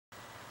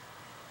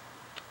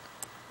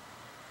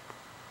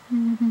You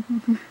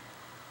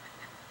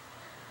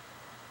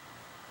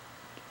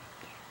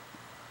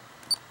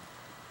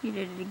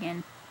did it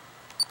again.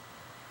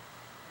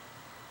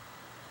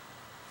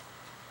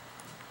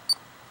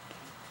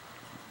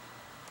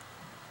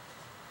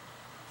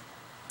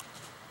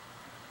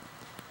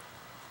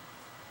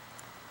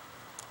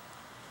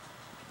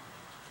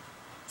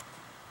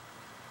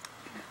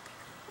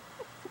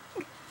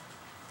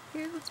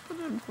 Here, let's put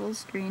it on full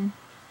screen.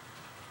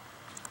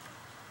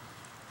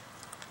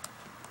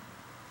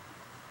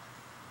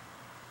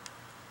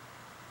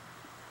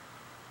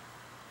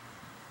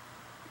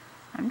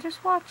 I'm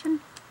just watching.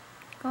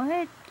 Go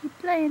ahead, keep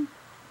playing.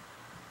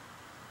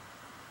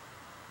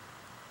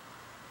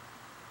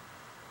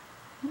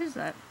 What is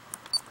that?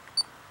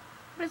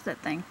 What is that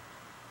thing?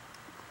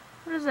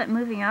 What is that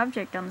moving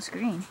object on the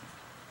screen?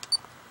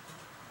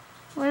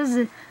 What is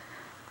it?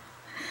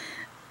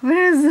 What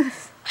is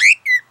this?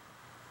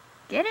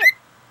 Get it?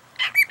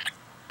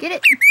 Get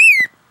it?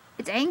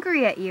 It's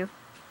angry at you.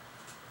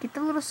 Get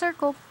the little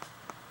circle.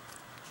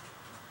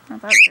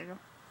 Not that circle.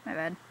 My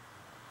bad.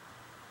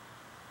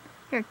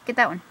 Here, get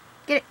that one.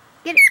 Get it.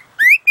 Get it.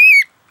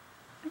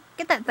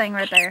 Get that thing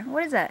right there.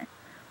 What is that?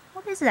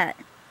 What is that?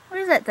 What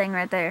is that thing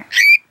right there?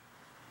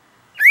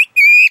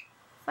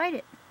 Fight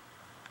it.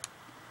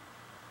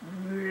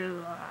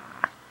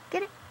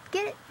 Get it.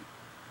 Get it.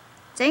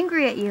 It's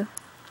angry at you.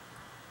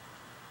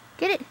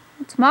 Get it.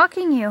 It's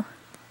mocking you.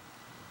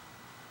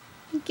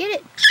 Get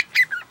it.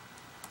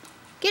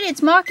 Get it.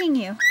 It's mocking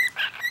you.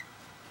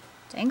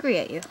 It's angry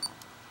at you.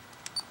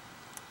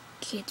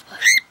 Get its butt.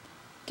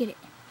 Get it.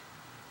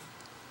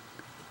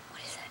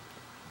 What is that?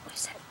 What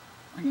is that?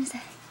 What is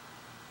that?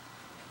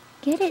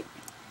 Get it.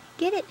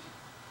 Get it.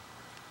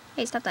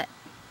 Hey, stop that.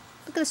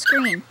 Look at the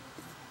screen.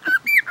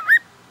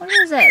 What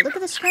is that? Look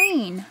at the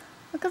screen.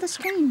 Look at the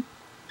screen.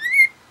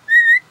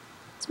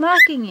 It's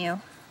mocking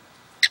you.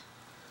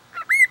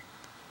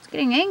 It's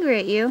getting angry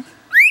at you.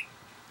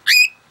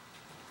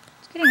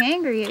 It's getting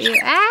angry at you.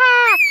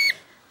 Ah!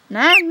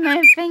 Not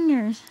my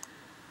fingers.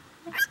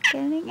 It's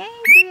getting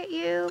angry at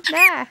you.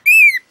 Ah!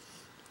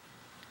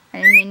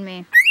 I didn't mean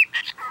me.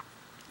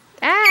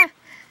 Ah!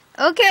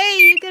 Okay,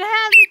 you can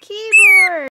have the keyboard.